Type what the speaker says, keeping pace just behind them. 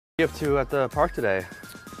you up to at the park today?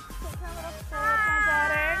 Taking a little stroll with my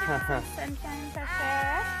daughter. Sunshine, fresh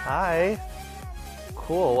air. Hi.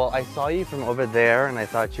 Cool. Well, I saw you from over there and I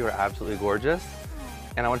thought you were absolutely gorgeous.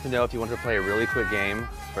 And I wanted to know if you wanted to play a really quick game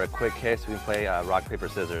for a quick kiss. We can play rock, paper,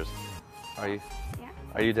 scissors. Are you? Yeah.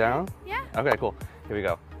 Are you down? Yeah. Okay, cool. Here we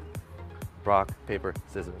go. Rock, paper,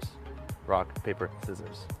 scissors. Rock, paper,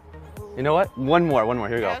 scissors. You know what? One more.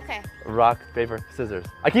 Here we go. Okay. Rock, paper, scissors.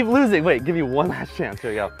 I keep losing. Wait, give you one last chance.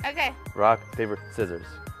 Here we go. Okay. Rock, paper, scissors.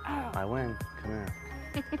 Oh. I win. Come here.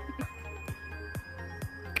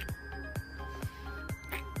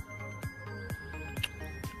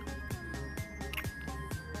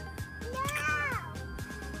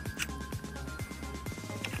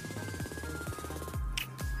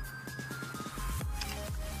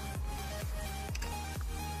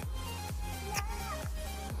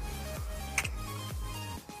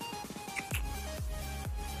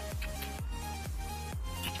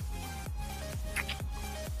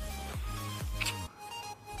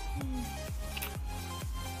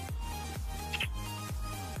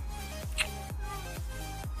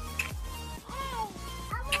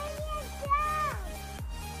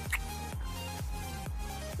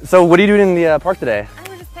 So what are you doing in the park today? I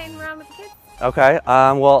was just playing around with the kids. Okay,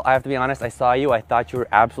 well, I have to be honest, I saw you, I thought you were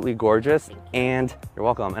absolutely gorgeous, and you're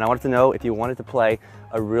welcome. And I wanted to know if you wanted to play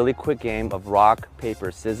a really quick game of rock,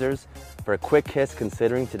 paper, scissors for a quick kiss,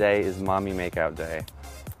 considering today is mommy makeout day.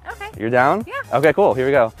 Okay. You're down? Yeah. Okay, cool, here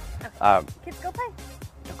we go. Okay. Kids, go play.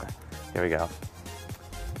 Okay, here we go.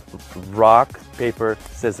 Rock, paper,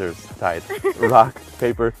 scissors, tied. Rock,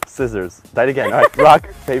 paper, scissors. Tied again, all right, rock,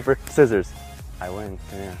 paper, scissors. I win,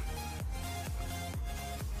 yeah.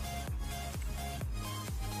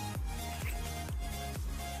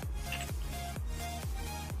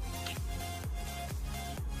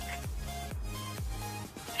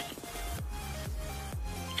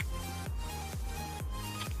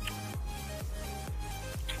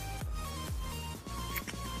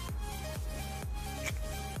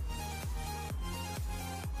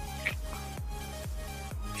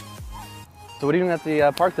 So what are you doing at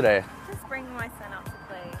the park today? Just bringing my son out to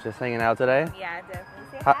play. Just hanging out today? Yeah,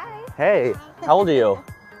 definitely. Say hi. Hey, how old are you?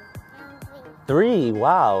 3,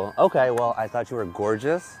 wow. Okay, well, I thought you were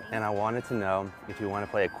gorgeous, and I wanted to know if you want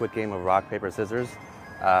to play a quick game of rock, paper, scissors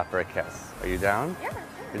for a kiss. Are you down? Yeah, sure.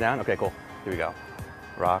 You're down? Okay, cool. Here we go.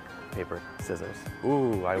 Rock, paper, scissors.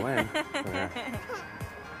 Ooh, I win. Yeah.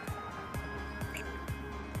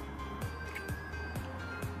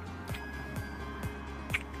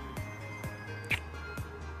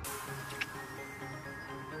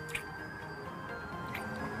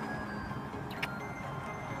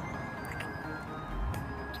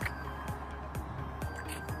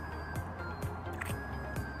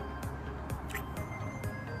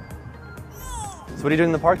 So what are you doing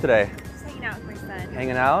in the park today? Just hanging out with my son.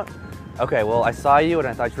 Hanging out? Okay, well, I saw you and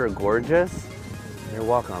I thought you were gorgeous. You're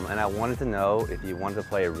welcome. And I wanted to know if you wanted to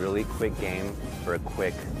play a really quick game for a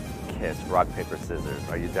quick kiss. Rock, paper, scissors.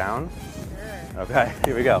 Are you down? Sure. Okay,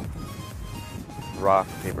 here we go. Rock,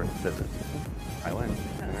 paper, scissors. I win.